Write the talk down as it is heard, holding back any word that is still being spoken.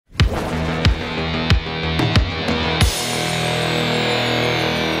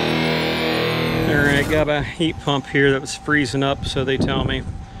got a heat pump here that was freezing up, so they tell me.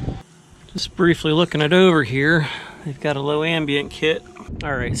 Just briefly looking it over here, they've got a low ambient kit.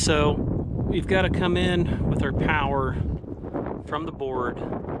 All right, so we've got to come in with our power from the board,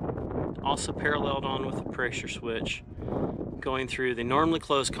 also paralleled on with the pressure switch, going through the normally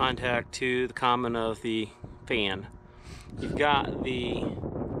closed contact to the common of the fan. You've got the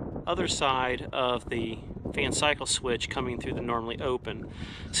other side of the fan cycle switch coming through the normally open.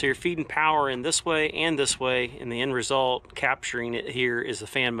 So you're feeding power in this way, and the end result capturing it here is the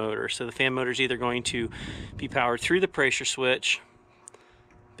fan motor. So the fan motor is either going to be powered through the pressure switch,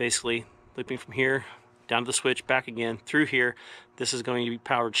 basically looping from here down to the switch, back again through here. This is going to be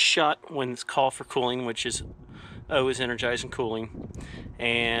powered shut when it's called for cooling, which is O is energized and cooling,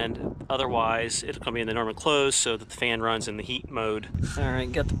 and otherwise it's going to be in the normal close so that the fan runs in the heat mode. All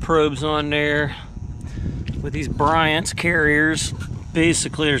right, got the probes on there with these Bryant's carriers.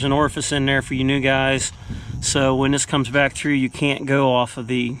 Basically there's an orifice in there for you new guys, so when this comes back through you can't go off of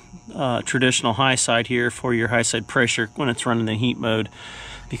the traditional high side here for your high side pressure when it's running in heat mode,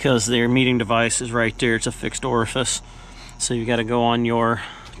 because their meeting device is right there. It's a fixed orifice, so you got to go on your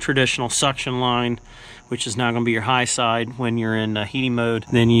traditional suction line, which is now going to be your high side when you're in heating mode.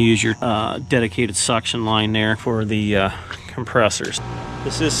 Then you use your dedicated suction line there for the compressors.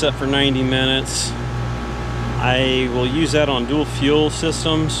 This is set for 90 minutes. I will use that on dual fuel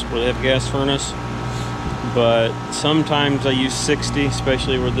systems where they have gas furnace, but sometimes I use 60,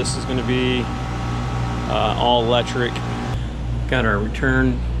 especially where this is going to be all electric. Got our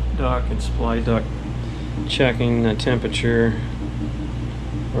return duct and supply duct checking the temperature.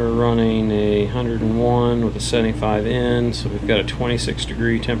 We're running a 101 with a 75 in, so we've got a 26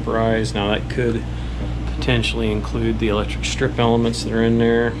 degree temporized. Now that could potentially include the electric strip elements that are in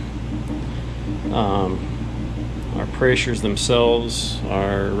there. Our pressures themselves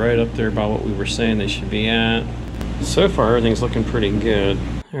are right up there by what we were saying they should be at. So far everything's looking pretty good.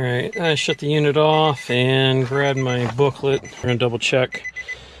 All right, I shut the unit off and grabbed my booklet. We're gonna double check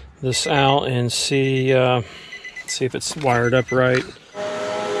this out and see if it's wired up right.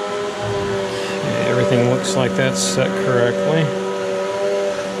 Okay, everything looks like that's set correctly.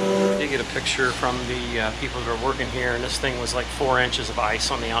 I did get a picture from the people that are working here, and this thing was like 4 inches of ice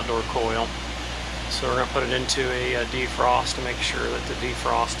on the outdoor coil. So we're gonna put it into a defrost to make sure that the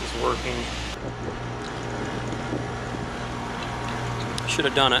defrost is working. Should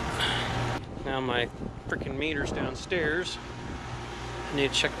have done it. Now my freaking meter's downstairs. I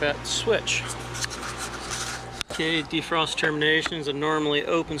need to check that switch. Okay, defrost termination is a normally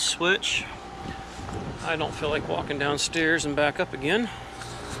open switch. I don't feel like walking downstairs and back up again.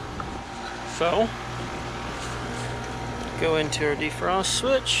 So, go into our defrost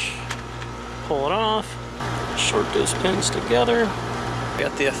switch, pull it off, short those pins together.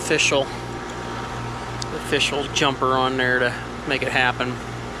 Got the official jumper on there to make it happen.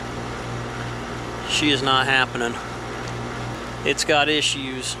 She is not happening. It's got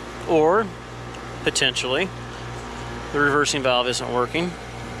issues, or potentially the reversing valve isn't working.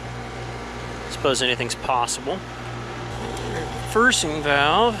 I suppose anything's possible. Reversing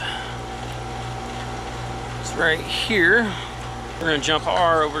valve is right here. We're going to jump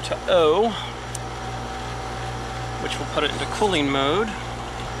R over to O, which will put it into cooling mode.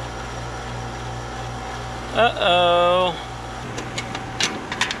 Uh-oh.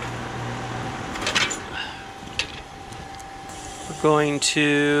 We're going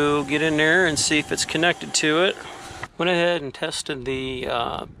to get in there and see if it's connected to it. Went ahead and tested the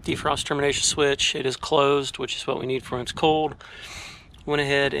defrost termination switch. It is closed, which is what we need for when it's cold. Went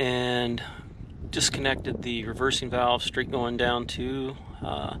ahead and disconnected the reversing valve straight going down to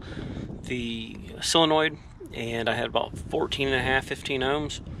the solenoid, and I had about 14.5, 15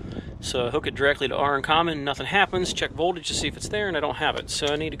 ohms. So I hook it directly to R in common, nothing happens. Check voltage to see if it's there, and I don't have it. So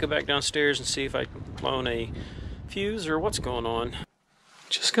I need to go back downstairs and see if I can clone a fuse or what's going on.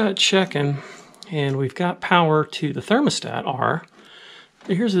 Just got checking, and we've got power to the thermostat R.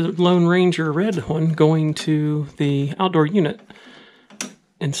 Here's a Lone Ranger red one going to the outdoor unit,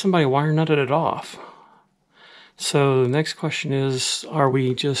 and somebody wire nutted it off. So the next question is, are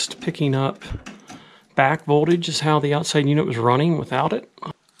we just picking up back voltage is how the outside unit was running without it?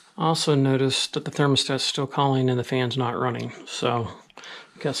 Also noticed that the thermostat's still calling and the fan's not running. So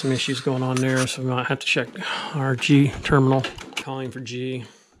we've got some issues going on there, so we might have to check our G terminal. Calling for G,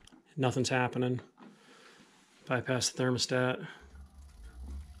 nothing's happening. Bypass the thermostat.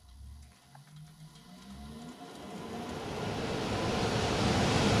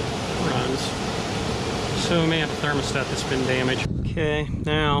 Runs. So we may have a thermostat that's been damaged. Okay,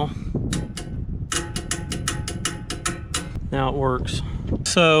 now it works.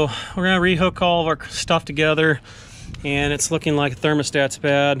 So we're gonna rehook all of our stuff together, and it's looking like the thermostat's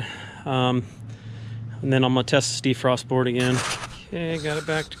bad. And then I'm gonna test this defrost board again. Okay, got it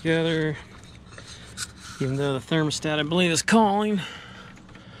back together. Even though the thermostat, I believe, is calling.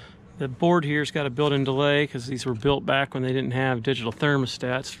 The board here's got a built-in delay because these were built back when they didn't have digital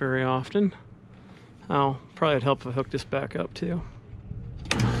thermostats very often. Oh, probably would help if I hook this back up too.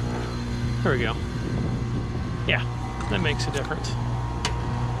 There we go. Yeah, that makes a difference.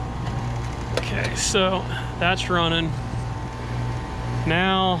 Okay, so that's running.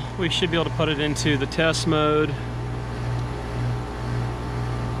 Now we should be able to put it into the test mode.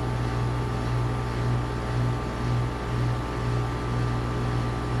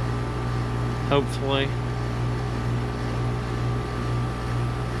 Hopefully.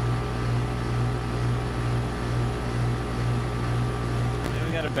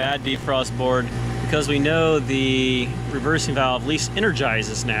 We got a bad defrost board because we know the reversing valve at least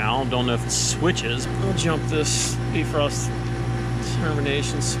energizes now. Don't know if it switches. I'll jump this defrost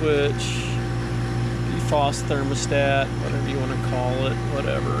termination switch, defrost thermostat, whatever you want to call it,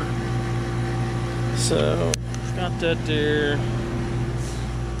 whatever. So got that there.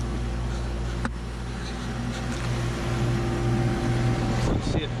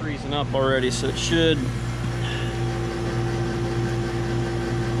 See it freezing up already, so it should.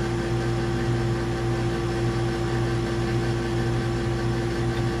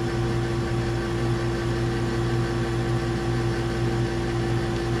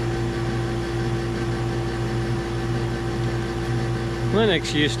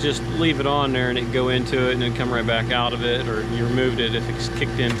 Linux used to just leave it on there and it'd go into it and then come right back out of it, or you removed it if it's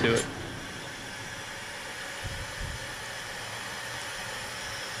kicked into it.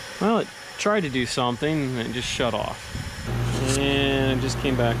 Well, it tried to do something and it just shut off. And it just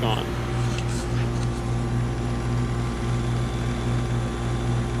came back on.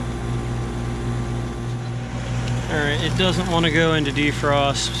 Alright, it doesn't want to go into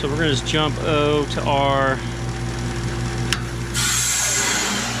defrost, so we're going to just jump O to R.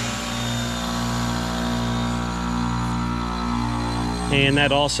 And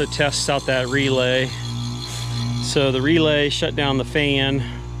that also tests out that relay. So the relay shut down the fan.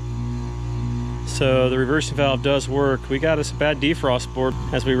 So the reversing valve does work. We got us a bad defrost board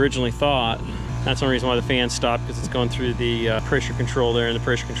as we originally thought. That's the only reason why the fan stopped, because it's going through the pressure control there, and the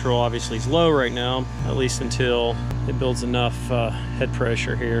pressure control obviously is low right now, at least until it builds enough head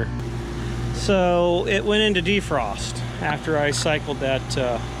pressure here. So it went into defrost after I cycled that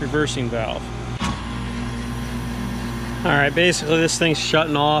reversing valve. All right, basically this thing's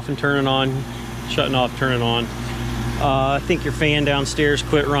shutting off and turning on, shutting off, turning on. I think your fan downstairs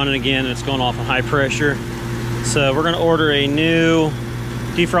quit running again and it's going off on high pressure. So we're gonna order a new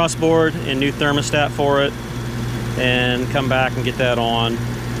defrost board and new thermostat for it and come back and get that on.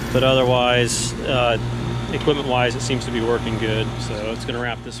 But otherwise, equipment-wise, it seems to be working good. So it's gonna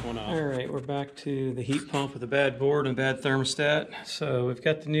wrap this one up. All right, we're back to the heat pump with a bad board and bad thermostat. So we've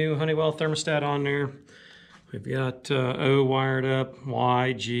got the new Honeywell thermostat on there. We've got O wired up,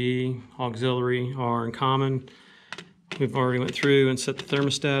 Y, G, auxiliary, R, and common. We've already went through and set the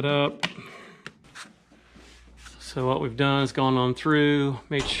thermostat up. So what we've done is gone on through,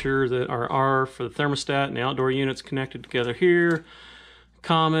 made sure that our R for the thermostat and the outdoor unit's connected together here.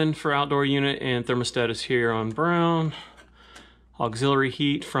 Common for outdoor unit and thermostat is here on brown. Auxiliary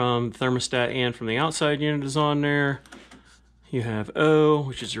heat from thermostat and from the outside unit is on there. You have O,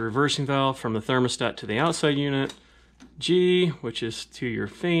 which is your reversing valve from the thermostat to the outside unit. G, which is to your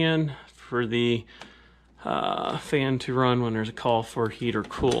fan for the fan to run when there's a call for heat or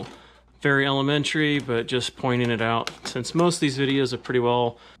cool. Very elementary, but just pointing it out since most of these videos are pretty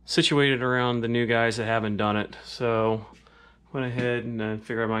well situated around the new guys that haven't done it. So went ahead and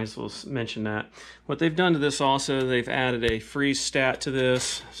figured I might as well mention that. What they've done to this also, they've added a freeze stat to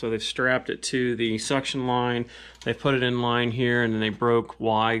this. So they've strapped it to the suction line. They put it in line here, and then they broke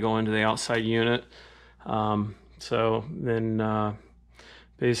Y going to the outside unit. So then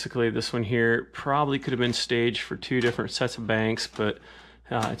basically this one here probably could have been staged for 2 different sets of banks, but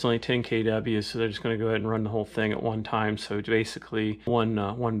it's only 10 kW, so they're just going to go ahead and run the whole thing at one time. So basically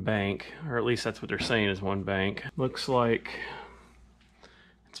one bank, or at least that's what they're saying is one bank. Looks like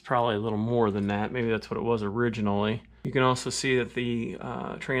it's probably a little more than that. Maybe that's what it was originally. You can also see that the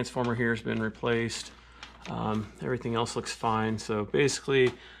transformer here has been replaced. Everything else looks fine. So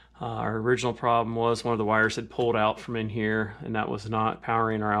basically our original problem was one of the wires had pulled out from in here, and that was not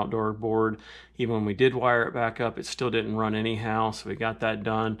powering our outdoor board. Even when we did wire it back up, it still didn't run anyhow, so we got that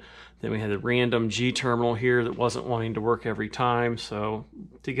done. Then we had the random G terminal here that wasn't wanting to work every time, so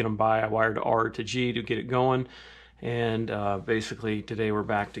to get them by, I wired R to G to get it going. And basically today we're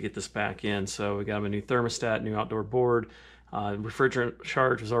back to get this back in. So we got him a new thermostat, new outdoor board. Refrigerant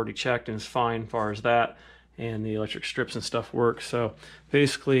charge was already checked and is fine as far as that. And the electric strips and stuff work. So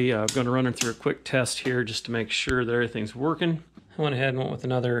basically I'm going to run him through a quick test here just to make sure that everything's working. I went ahead and went with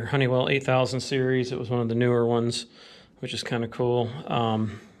another Honeywell 8000 series. It was one of the newer ones, which is kind of cool.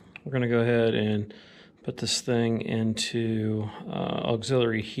 We're going to go ahead and put this thing into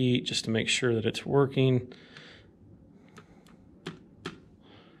auxiliary heat just to make sure that it's working.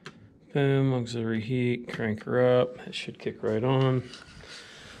 Boom, auxiliary heat, crank her up. It should kick right on.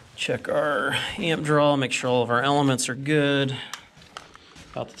 Check our amp draw, make sure all of our elements are good.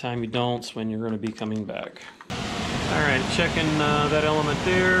 About the time you don't, it's when you're going to be coming back. All right, checking that element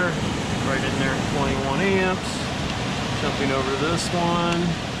there. Right in there, 21 amps. Jumping over to this one,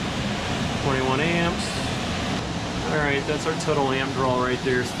 21 amps. All right, that's our total amp draw right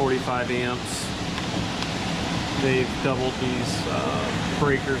there, is 45 amps. They've doubled these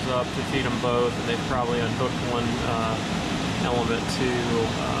breakers up to feed them both, and they've probably unhooked one element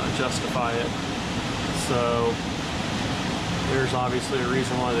to justify it. So there's obviously a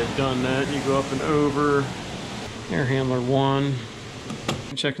reason why they've done that. You go up and over. Air handler 1.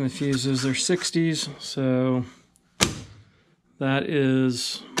 Checking the fuses, they're 60s, so that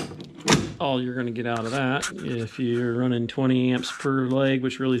is all you're going to get out of that. If you're running 20 amps per leg,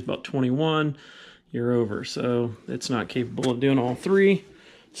 which really is about 21, you're over. So it's not capable of doing all 3.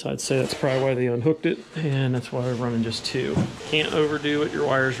 So I'd say that's probably why they unhooked it, and that's why we're running just 2. Can't overdo what your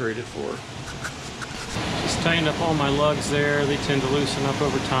wire's rated for. Just tightened up all my lugs there. They tend to loosen up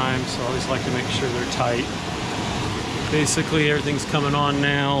over time, so I always like to make sure they're tight. Basically everything's coming on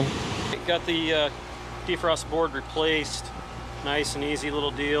now. Got the defrost board replaced. Nice and easy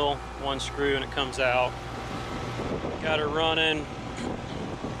little deal. 1 screw and it comes out. Got her running.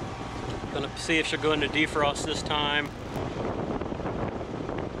 Gonna see if she'll go into defrost this time.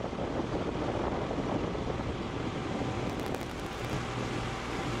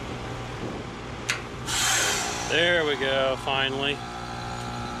 There we go, finally.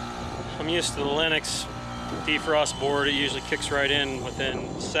 I'm used to the Lennox defrost board. It usually kicks right in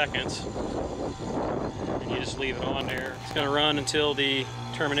within seconds. And you just leave it on there. It's going to run until the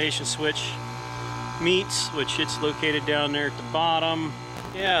termination switch meets, which it's located down there at the bottom.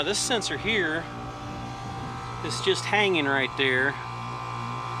 Yeah, this sensor here is just hanging right there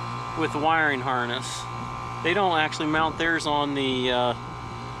with the wiring harness. They don't actually mount theirs on the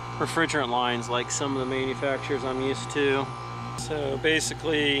refrigerant lines like some of the manufacturers I'm used to. So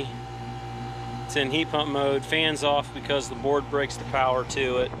basically it's in heat pump mode, fans off because the board breaks the power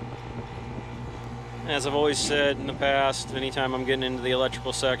to it. As I've always said in the past, anytime I'm getting into the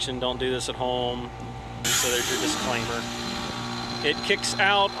electrical section, don't do this at home. So there's your disclaimer. It kicks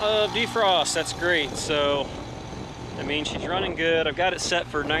out of defrost, that's great. So that means she's running good. I've got it set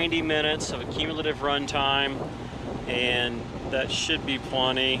for 90 minutes of a cumulative run time, and that should be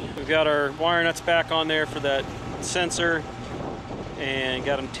plenty. We've got our wire nuts back on there for that sensor, and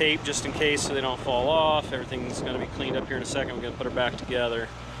got them taped just in case so they don't fall off. Everything's going to be cleaned up here in a second. We're going to put her back together.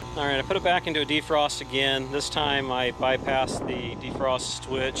 All right, I put it back into a defrost again. This time I bypassed the defrost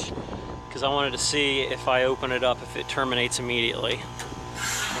switch because I wanted to see if I open it up if it terminates immediately,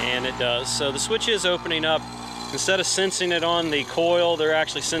 and it does. So the switch is opening up. Instead of sensing it on the coil, they're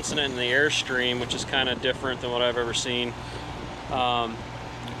actually sensing it in the airstream, which is kind of different than what I've ever seen.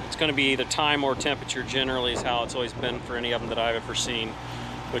 It's going to be either time or temperature generally is how it's always been for any of them that I've ever seen,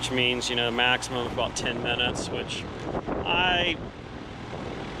 which means, you know, maximum of about 10 minutes, which I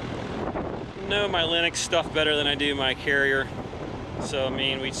know my Lennox stuff better than I do my Carrier. So, I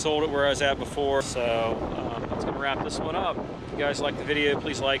mean, we sold it where I was at before, so that's going to wrap this one up. If you guys like the video,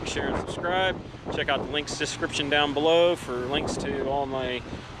 please like, share, and subscribe. Check out the links description down below for links to all my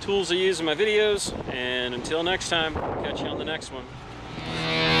tools I use in my videos. And until next time, catch you on the next one.